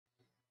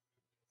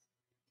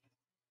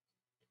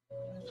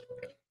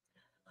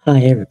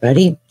Hi,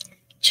 everybody.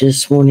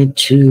 Just wanted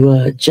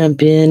to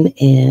jump in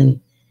and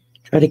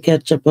try to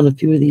catch up on a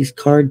few of these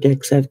card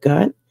decks I've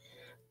got.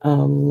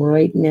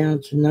 Right now,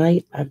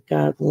 tonight, I've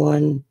got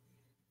one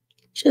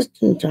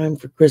just in time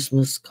for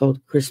Christmas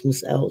called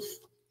Christmas Elf.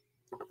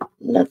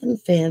 Nothing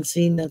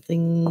fancy,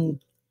 nothing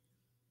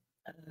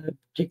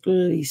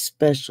particularly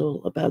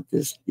special about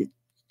this. It's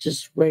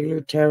just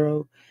regular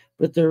tarot,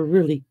 but they're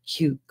really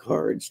cute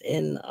cards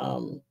and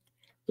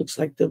looks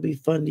like they'll be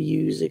fun to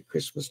use at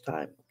Christmas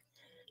time.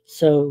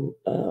 So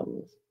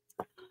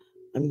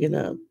I'm going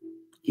to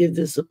give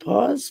this a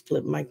pause,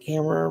 flip my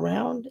camera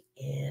around,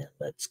 and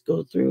let's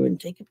go through and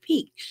take a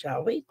peek,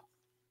 shall we?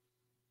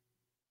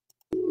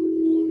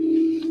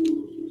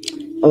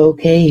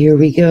 Okay, here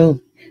we go.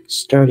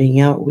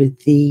 Starting out with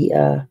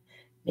the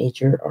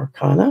major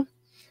arcana.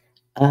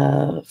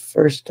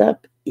 First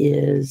up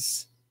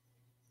is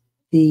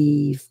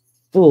the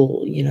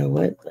Fool. You know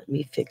what? Let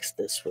me fix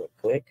this real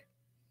quick.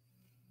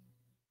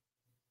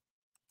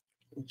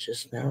 I'm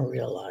just now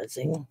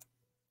realizing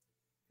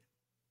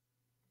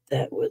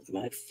that with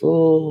my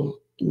full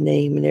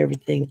name and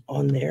everything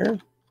on there,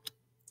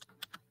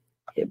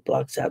 it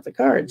blocks out the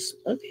cards.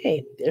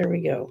 Okay, there we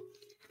go.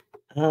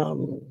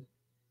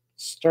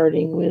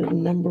 Starting with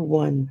number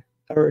one,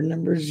 or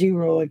number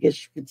zero, I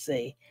guess you could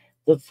say,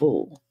 the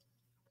Fool.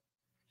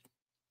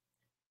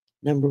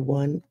 Number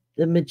one,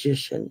 the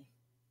Magician.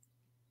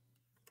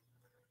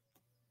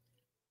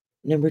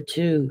 Number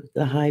two,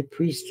 the High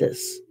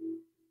Priestess.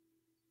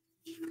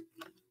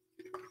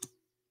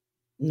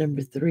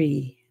 Number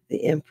three,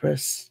 the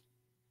Empress.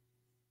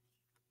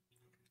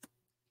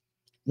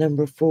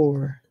 Number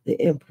four,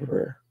 the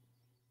Emperor.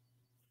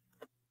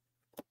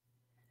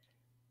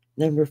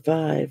 Number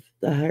five,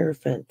 the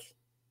Hierophant.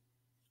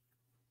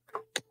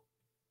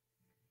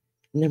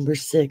 Number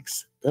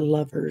six, the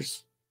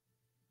Lovers.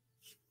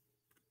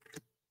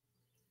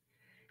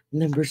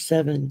 Number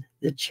seven,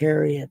 the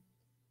Chariot.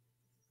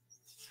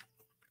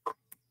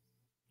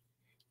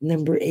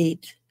 Number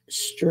eight,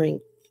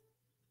 Strength.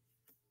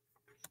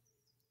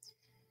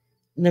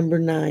 Number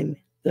nine,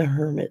 the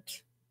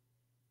Hermit.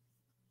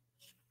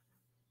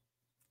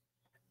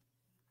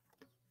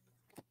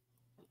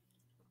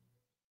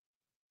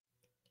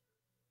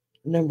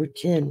 Number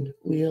 10,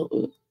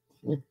 Wheel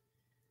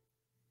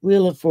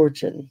of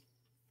Fortune.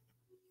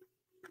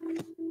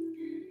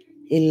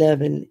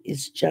 11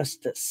 is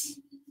Justice.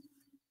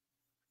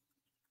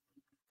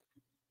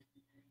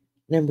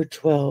 Number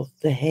 12,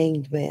 the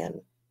Hanged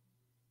Man.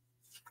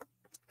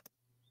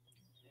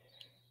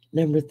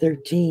 Number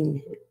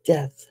 13,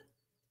 Death.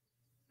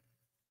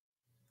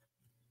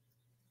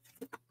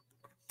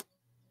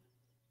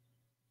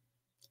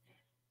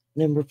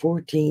 Number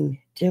 14,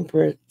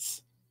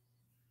 Temperance.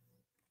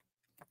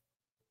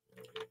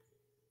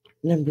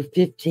 Number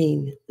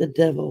 15, the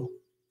Devil.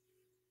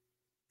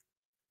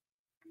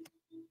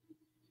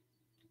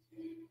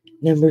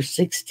 Number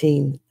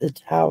 16, the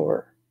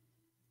Tower.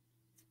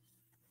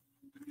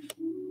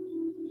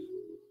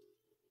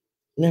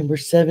 Number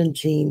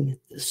 17,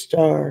 the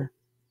Star.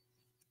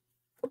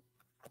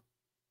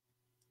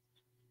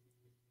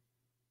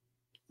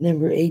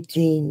 Number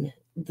 18,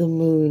 the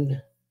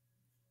Moon.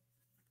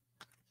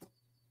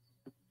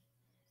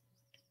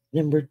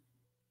 Number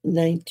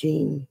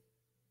 19,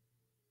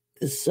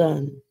 the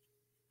Sun.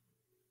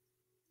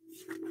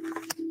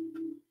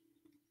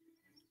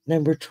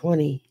 Number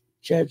 20,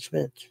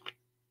 Judgment.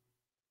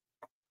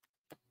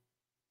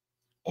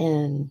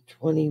 And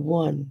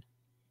 21,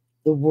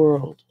 the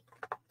World.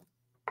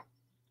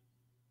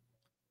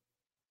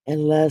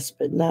 And last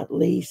but not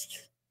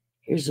least,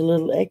 here's a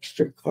little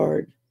extra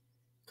card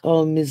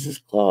called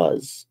Mrs.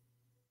 Claus.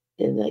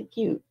 Isn't that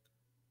cute?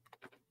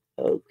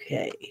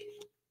 Okay.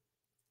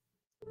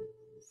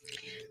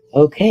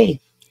 Okay.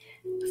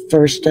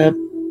 First up,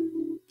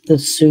 the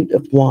Suit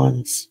of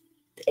Wands.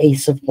 The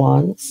Ace of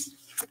Wands.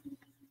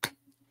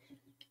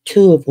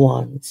 Two of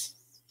Wands.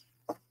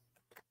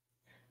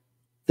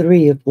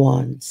 Three of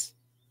Wands.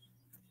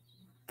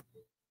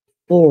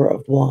 Four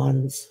of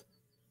Wands.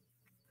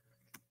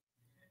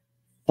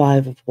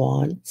 Five of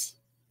Wands.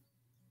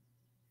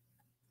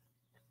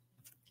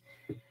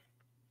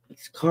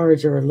 These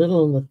cards are a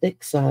little on the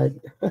thick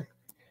side.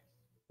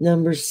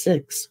 Number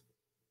 6,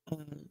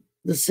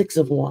 the Six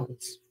of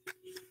Wands.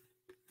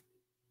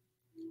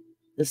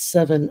 The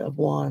Seven of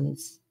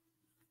Wands.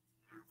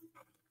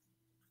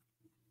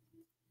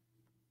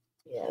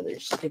 Yeah, they're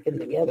sticking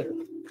together.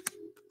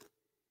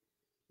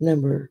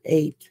 Number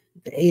 8,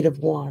 the Eight of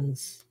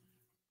Wands.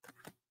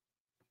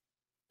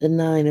 The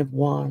Nine of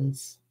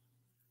Wands.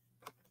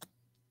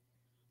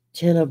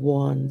 10 of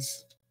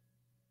Wands.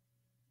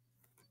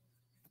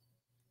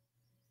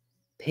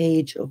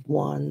 Page of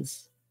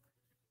Wands.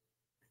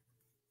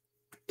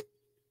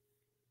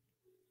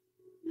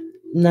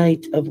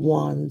 Knight of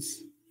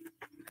Wands.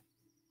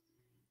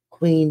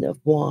 Queen of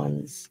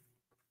Wands.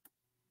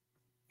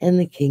 And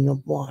the King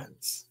of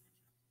Wands.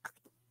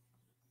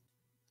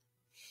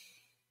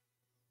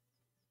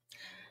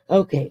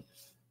 Okay,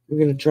 we're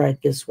going to try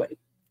it this way.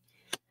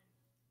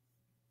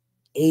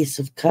 Ace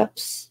of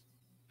Cups,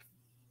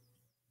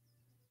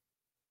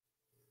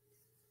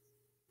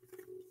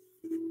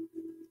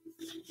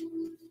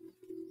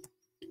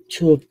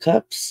 Two of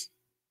Cups,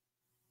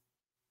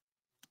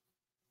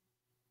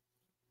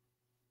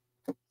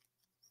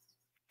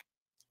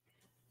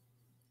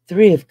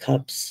 Three of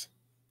Cups,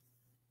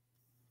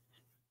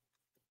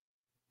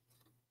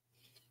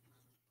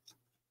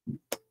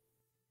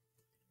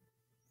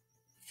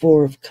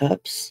 Four of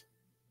Cups,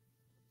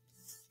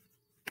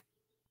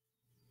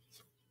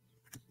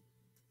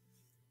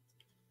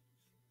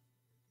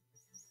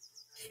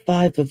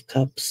 Five of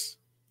Cups,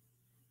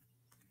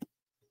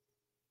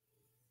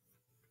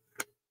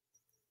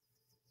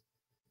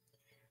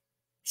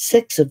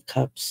 Six of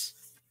Cups,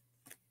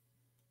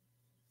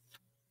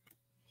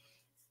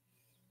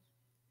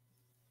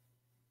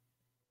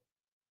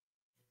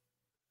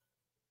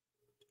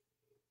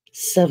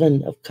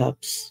 Seven of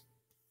Cups,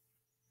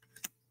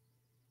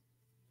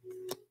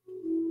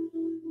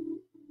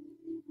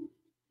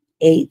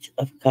 Eight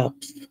of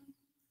Cups,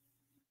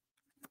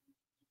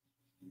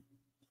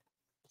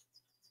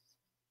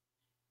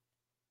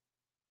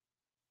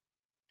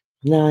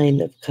 Nine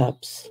of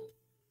Cups,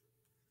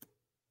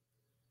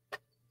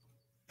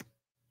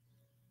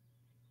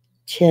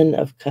 10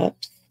 of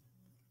Cups,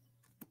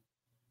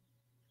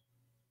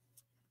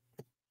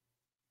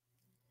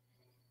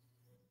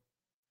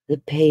 the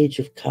Page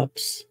of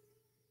Cups,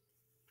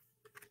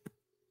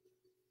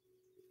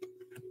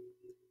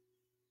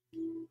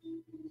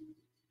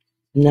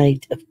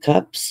 Knight of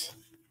Cups,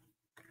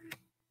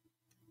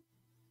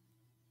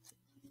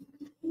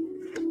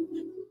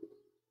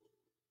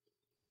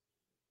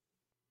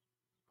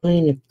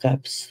 Queen of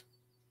Cups,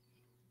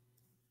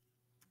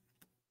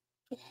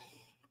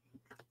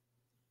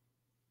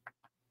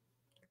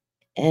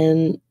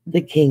 and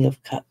the King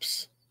of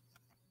Cups.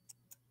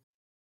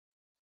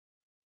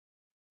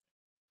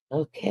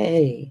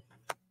 Okay.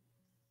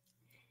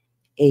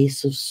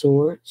 Ace of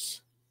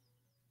Swords,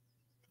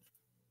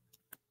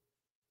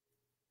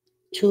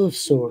 Two of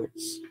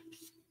Swords,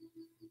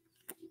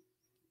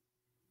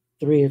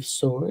 Three of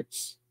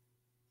Swords,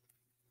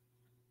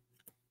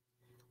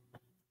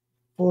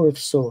 Four of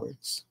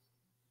Swords,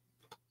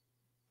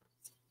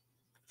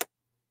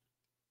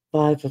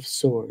 Five of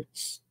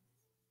Swords,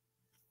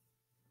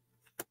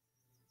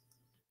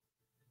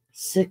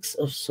 Six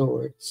of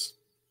Swords,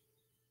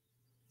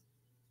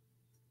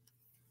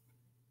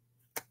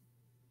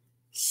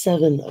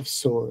 Seven of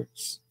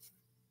Swords,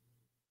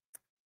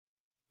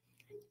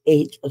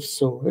 Eight of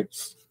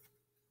Swords,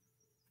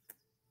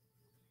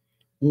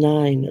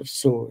 Nine of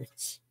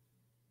Swords,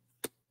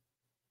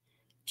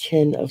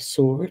 10 of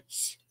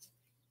Swords,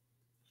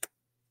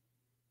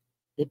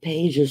 the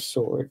Page of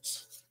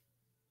Swords,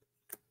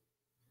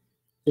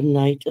 the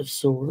Knight of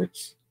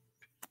Swords,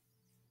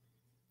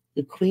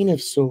 the Queen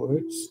of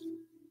Swords,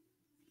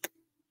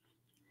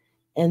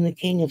 and the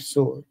King of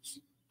Swords.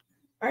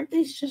 Aren't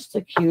these just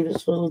the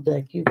cutest little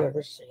deck you've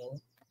ever seen?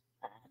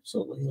 I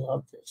absolutely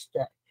love this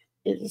deck.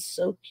 It is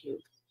so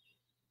cute.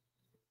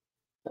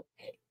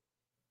 Okay.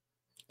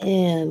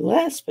 And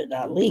last but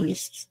not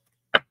least,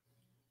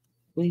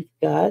 we've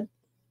got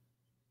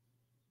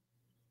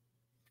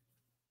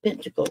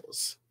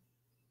Pentacles.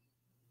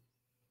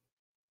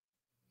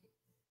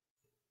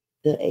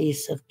 The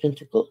Ace of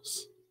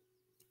Pentacles,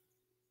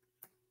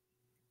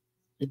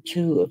 the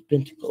Two of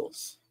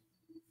Pentacles,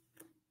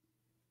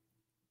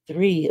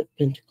 Three of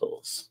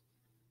Pentacles,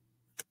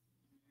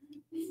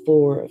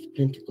 Four of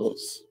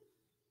Pentacles,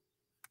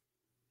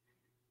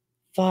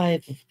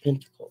 Five of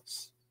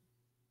Pentacles,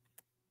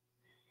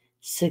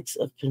 Six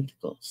of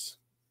Pentacles,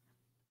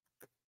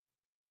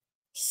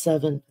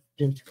 Seven of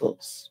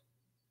Pentacles,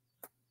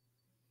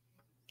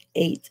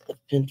 Eight of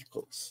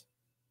Pentacles,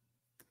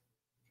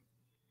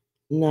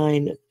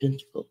 Nine of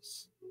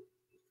Pentacles,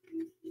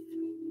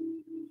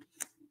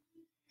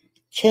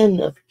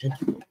 10 of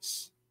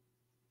Pentacles,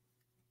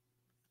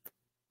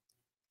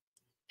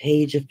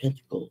 Page of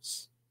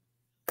Pentacles,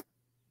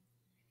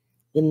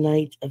 the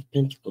Knight of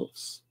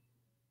Pentacles,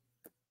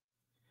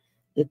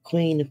 the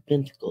Queen of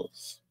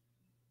Pentacles,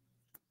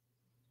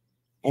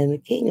 and the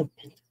King of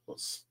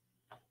Pentacles.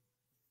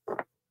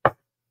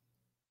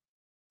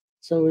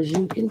 So as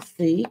you can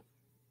see,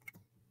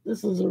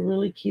 this is a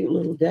really cute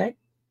little deck.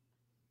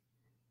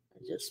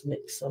 I just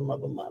mixed some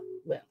of them up.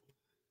 Well,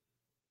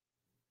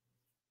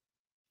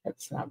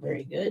 that's not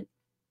very good.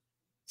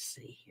 Let's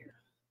see here.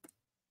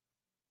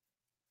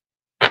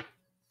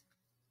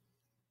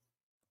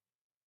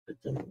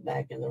 Put them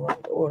back in the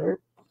right order.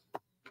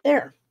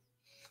 There.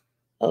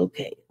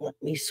 Okay, let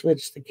me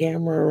switch the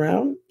camera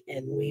around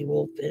and we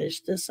will finish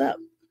this up.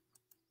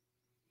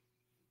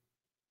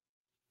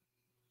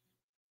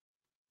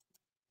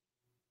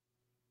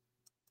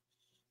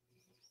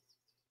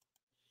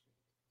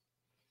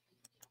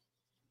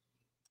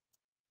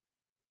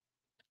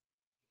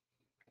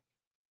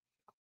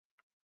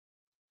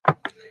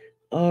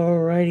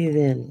 Alrighty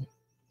then.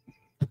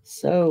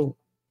 So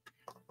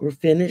we're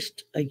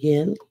finished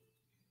again.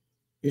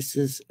 This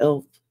is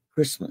Elf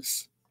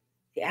Christmas.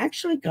 They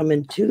actually come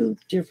in two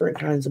different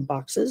kinds of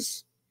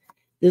boxes.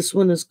 This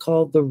one is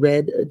called the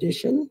red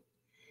edition.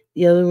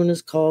 The other one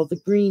is called the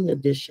green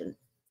edition.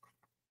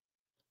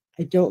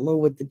 I don't know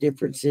what the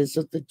difference is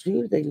of the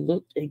two. They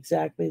look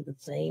exactly the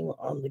same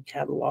on the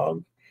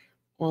catalog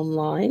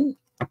online.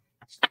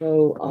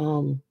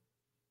 So,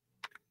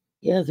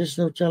 yeah, there's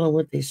no telling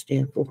what they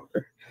stand for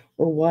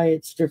or why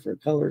it's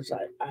different colors.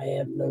 I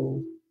have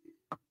no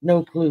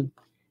clue.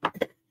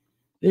 But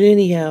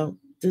anyhow,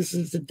 this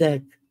is the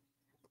deck.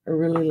 I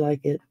really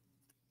like it.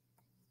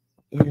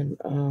 And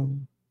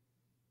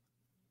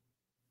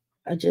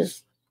I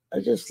just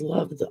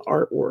love the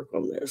artwork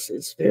on this.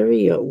 It's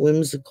very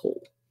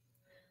whimsical.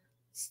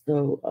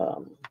 So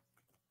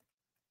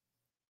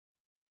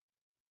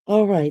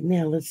all right,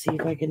 now let's see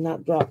if I can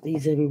not drop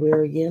these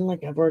everywhere again,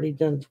 like I've already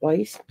done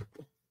twice,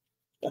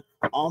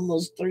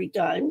 almost 3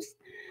 times.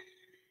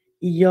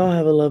 Y'all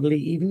have a lovely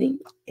evening,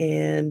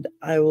 and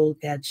I will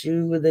catch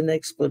you with the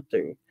next flip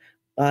through.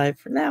 Bye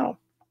for now.